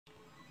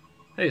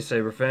Hey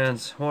Saber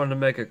fans, wanted to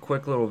make a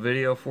quick little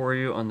video for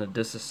you on the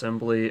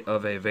disassembly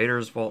of a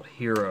Vaders Vault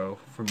Hero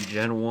from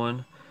Gen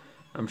 1.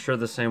 I'm sure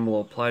the same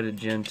will apply to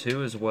Gen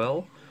 2 as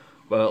well,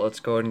 but let's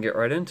go ahead and get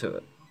right into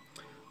it.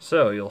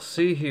 So you'll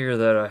see here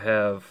that I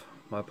have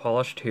my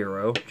polished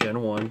Hero,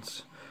 Gen 1.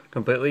 It's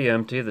completely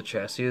empty, the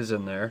chassis is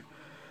in there.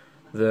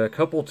 The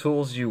couple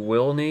tools you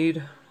will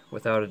need,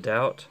 without a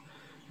doubt,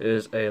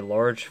 is a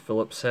large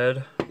Phillips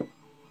head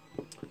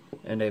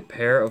and a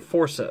pair of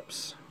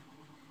forceps.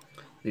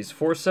 These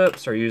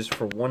forceps are used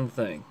for one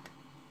thing.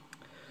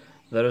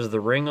 That is the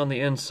ring on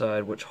the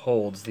inside which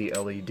holds the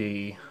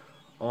LED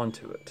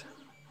onto it.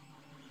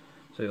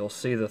 So you'll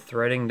see the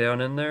threading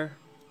down in there.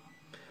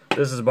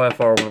 This is by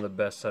far one of the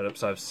best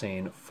setups I've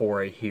seen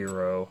for a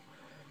Hero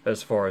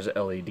as far as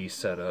LED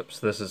setups.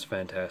 This is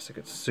fantastic.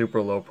 It's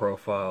super low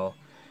profile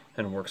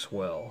and works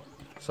well.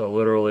 So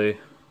literally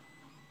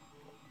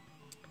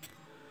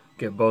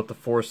get both the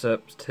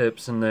forceps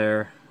tips in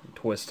there,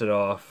 twist it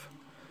off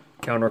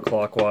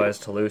counterclockwise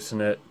to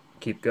loosen it,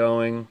 keep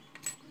going,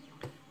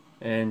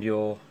 and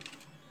you'll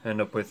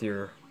end up with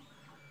your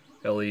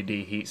LED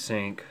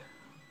heatsink,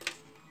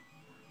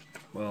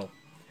 well,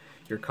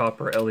 your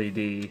copper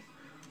LED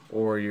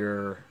or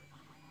your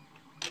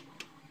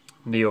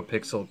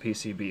NeoPixel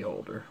PCB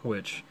holder,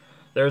 which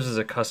theirs is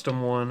a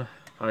custom one.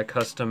 I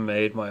custom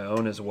made my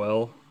own as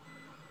well.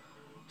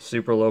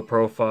 Super low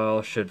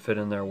profile, should fit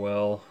in there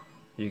well.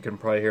 You can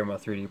probably hear my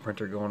 3D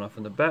printer going off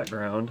in the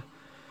background,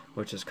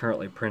 which is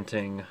currently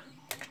printing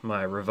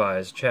my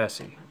revised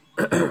chassis.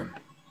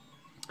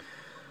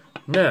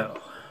 Now,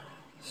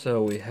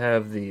 so we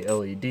have the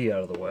LED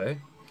out of the way.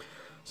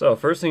 So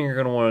first thing you're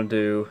going to want to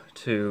do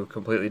to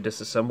completely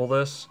disassemble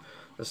this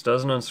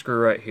doesn't unscrew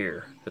right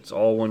here. It's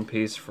all one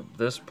piece from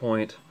this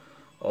point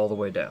all the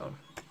way down.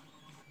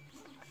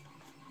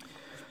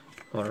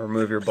 I want to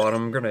remove your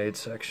bottom grenade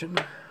section.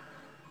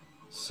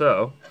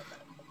 So,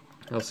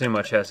 you'll see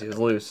my chassis is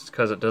loose. It's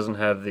because it doesn't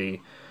have the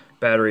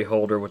battery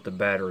holder with the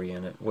battery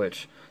in it,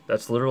 which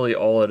that's literally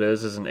all it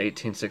is an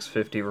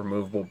 18650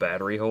 removable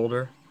battery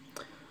holder.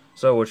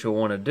 So what you'll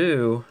want to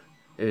do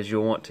is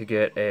you'll want to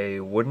get a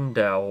wooden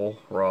dowel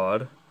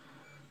rod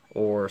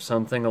or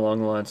something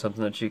along the line,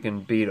 something that you can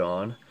beat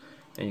on,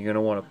 and you're going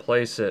to want to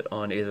place it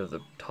on either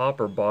the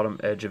top or bottom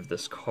edge of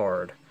this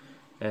card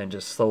and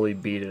just slowly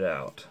beat it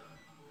out.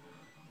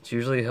 It's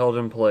usually held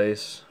in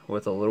place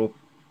with a little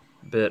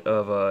bit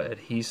of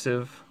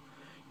adhesive.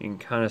 You can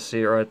kind of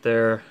see it right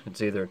there.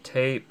 It's either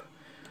tape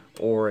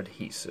or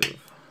adhesive.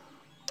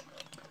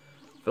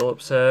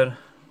 Phillips head.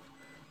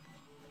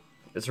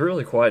 It's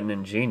really quite an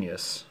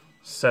ingenious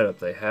setup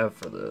they have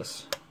for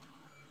this.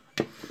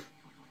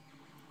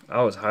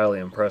 I was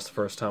highly impressed the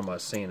first time I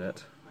seen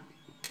it.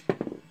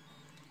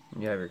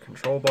 You have your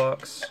control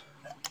box,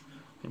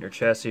 and your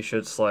chassis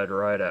should slide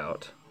right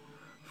out.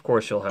 Of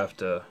course, you'll have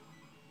to,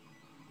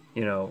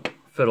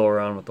 fiddle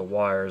around with the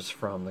wires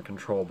from the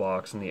control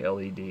box and the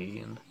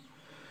LED.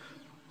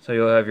 So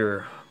you'll have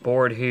your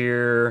board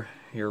here,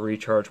 your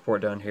recharge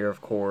port down here, of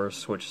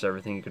course, which is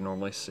everything you can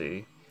normally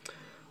see.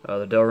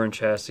 The Delrin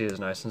chassis is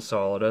nice and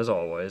solid as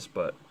always,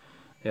 but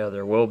yeah,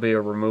 there will be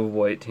a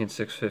removable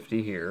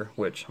 18650 here,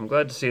 which I'm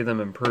glad to see them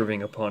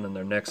improving upon in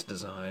their next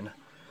design,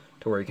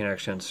 to where you can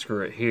actually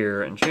unscrew it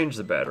here and change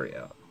the battery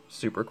out.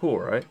 Super cool,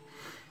 right?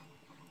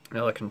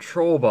 Now the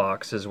control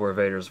box is where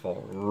Vaders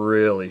Vault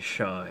really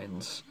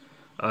shines.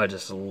 I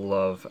just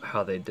love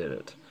how they did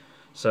it.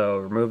 So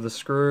remove the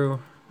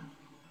screw,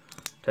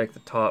 take the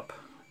top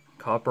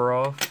copper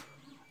off,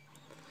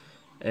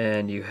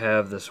 and you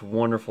have this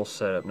wonderful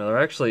setup. Now there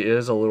actually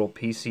is a little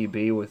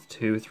PCB with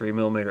two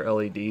 3mm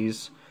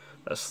LEDs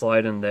that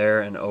slide in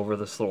there and over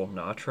this little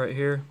notch right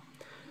here,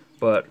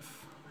 but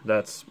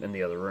that's in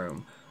the other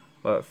room.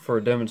 But for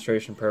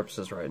demonstration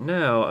purposes right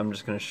now, I'm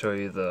just going to show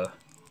you the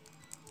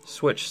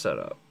switch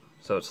setup.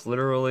 So it's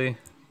literally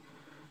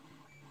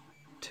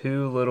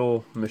two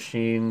little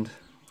machined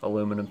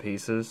aluminum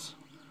pieces,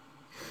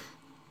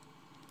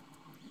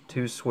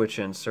 two switch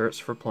inserts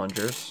for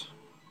plungers.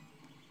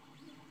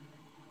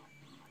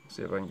 Let's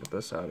see if I can get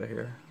this out of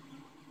here.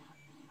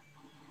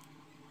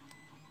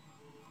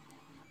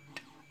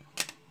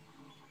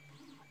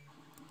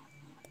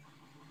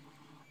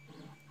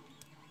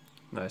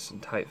 Nice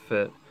and tight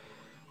fit.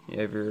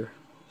 You have your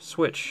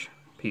switch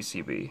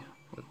PCB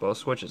with both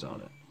switches on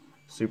it.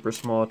 Super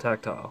small,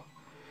 tactile.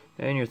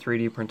 And your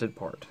 3D printed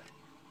part.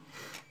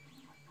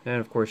 And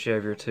of course you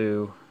have your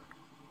two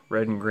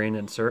red and green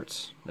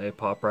inserts. They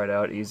pop right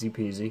out, easy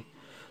peasy.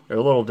 They're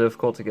a little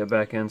difficult to get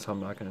back in, so I'm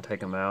not going to take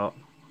them out.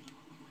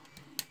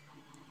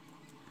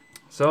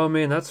 So I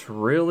mean, that's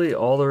really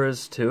all there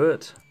is to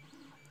it.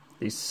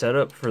 The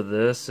setup for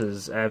this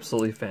is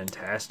absolutely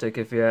fantastic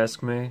if you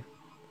ask me.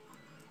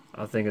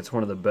 I think it's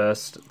one of the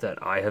best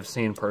that I have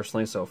seen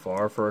personally so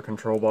far for a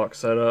control box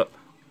setup.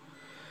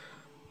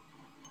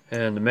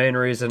 And the main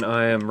reason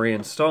I am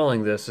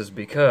reinstalling this is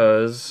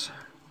because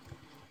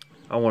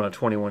I want a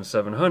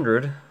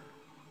 21700,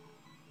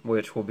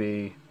 which will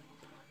be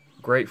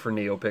great for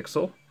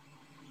NeoPixel,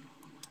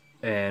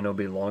 and it'll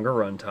be longer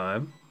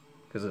runtime.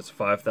 because it's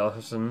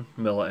 5,000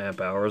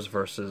 milliamp hours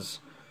versus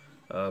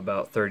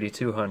about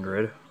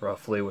 3,200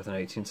 roughly with an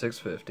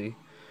 18650.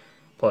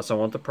 Plus I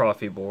want the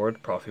Profi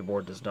board. Profi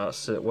board does not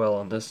sit well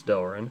on this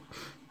Delrin,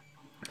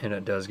 and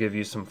it does give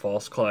you some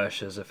false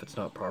clashes if it's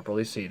not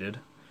properly seated.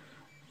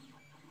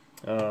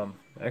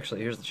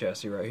 Actually, here's the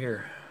chassis right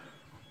here.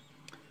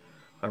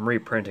 I'm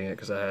reprinting it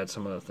because I had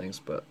some other things,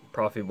 but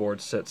Profi board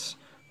sits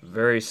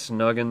very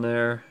snug in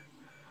there.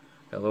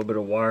 Got a little bit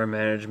of wire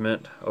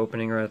management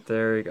opening right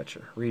there. You got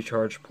your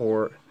recharge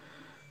port.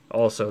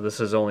 Also, this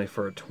is only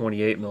for a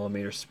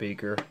 28mm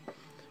speaker,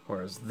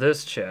 whereas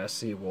this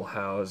chassis will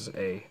house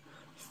a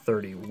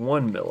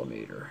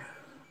 31mm.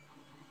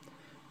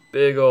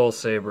 Big old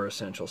Sabre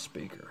Essential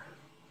speaker.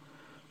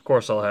 Of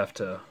course, I'll have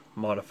to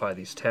modify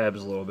these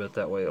tabs a little bit,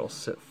 that way it'll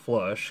sit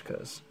flush,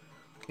 because,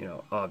 you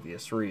know,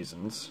 obvious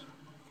reasons.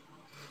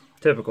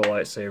 Typical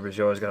lightsabers,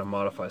 you always got to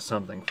modify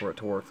something for it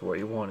to work the way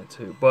you want it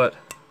to. But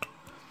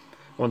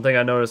one thing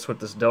I noticed with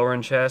this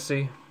Delrin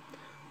chassis,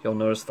 you'll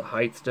notice the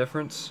height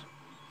difference.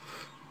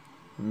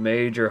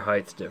 Major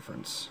height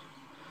difference.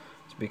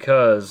 It's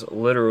because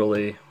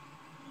literally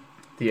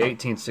the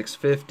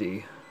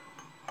 18650,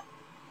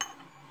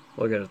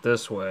 look at it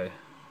this way,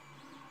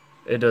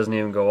 it doesn't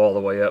even go all the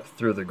way up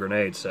through the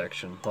grenade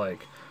section.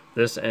 Like,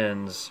 this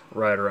ends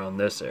right around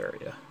this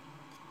area.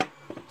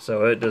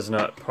 So it does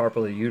not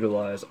properly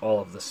utilize all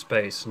of the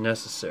space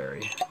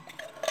necessary,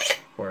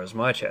 whereas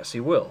my chassis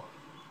will.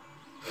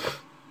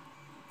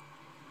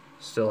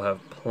 Still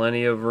have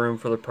plenty of room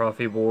for the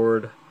Profi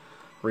board.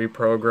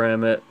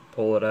 Reprogram it,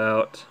 pull it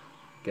out,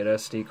 get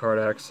SD card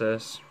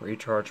access,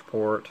 recharge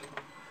port,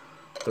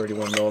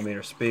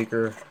 31mm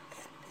speaker.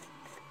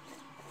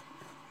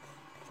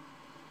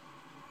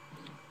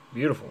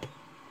 Beautiful.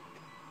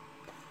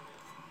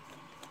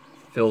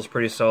 Feels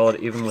pretty solid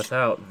even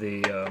without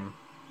the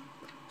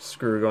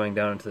screw going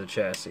down into the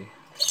chassis.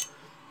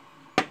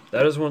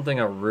 That is one thing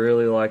I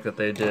really like that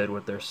they did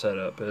with their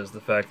setup, is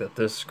the fact that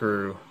this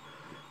screw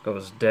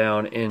goes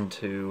down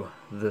into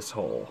this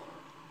hole.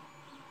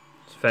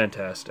 It's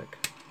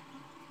fantastic.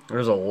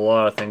 There's a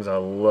lot of things I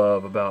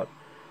love about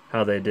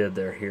how they did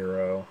their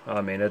Hero. I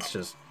mean, it's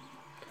just,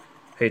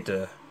 hate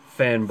to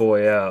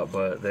fanboy out,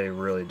 but they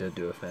really did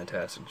do a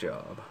fantastic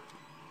job.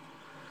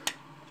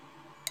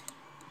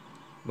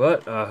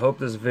 But I hope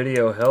this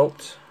video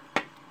helped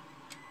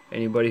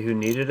anybody who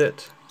needed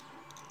it.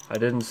 I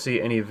didn't see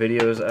any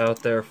videos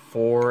out there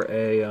for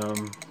a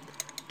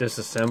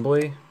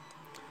disassembly.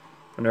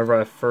 Whenever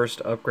I first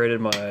upgraded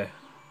my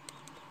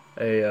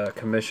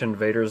commissioned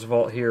Vaders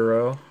Vault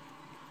Hero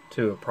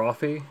to a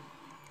Profi,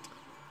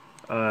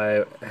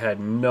 I had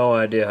no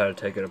idea how to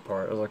take it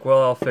apart. I was like,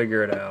 well, I'll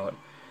figure it out.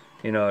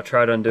 You know, I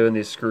tried undoing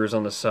these screws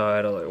on the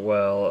side. I was like,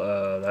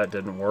 well, that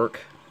didn't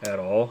work at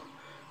all.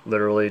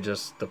 Literally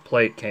just the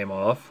plate came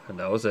off, and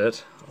that was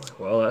it. I was like,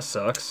 well, that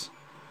sucks.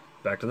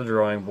 Back to the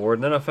drawing board.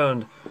 And then I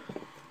found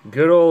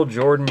good old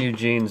Jordan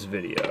Eugene's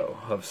video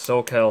of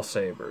SoCal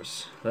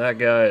Sabres. That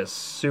guy is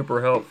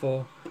super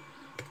helpful,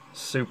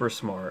 super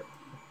smart.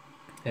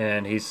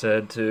 And he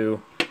said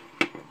to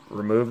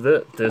remove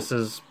that. This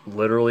is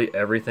literally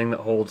everything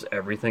that holds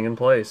everything in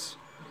place.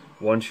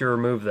 Once you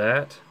remove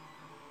that,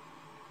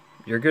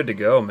 you're good to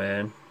go,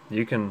 man.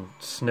 You can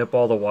snip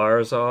all the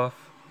wires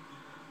off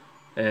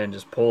and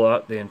just pull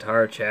out the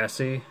entire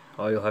chassis.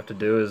 All you'll have to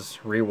do is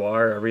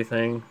rewire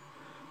everything,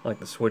 like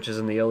the switches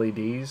and the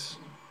LEDs,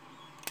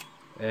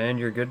 and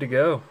you're good to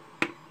go.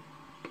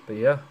 But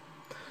yeah,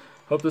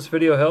 hope this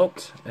video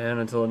helped, and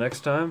until the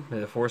next time,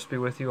 may the Force be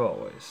with you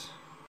always.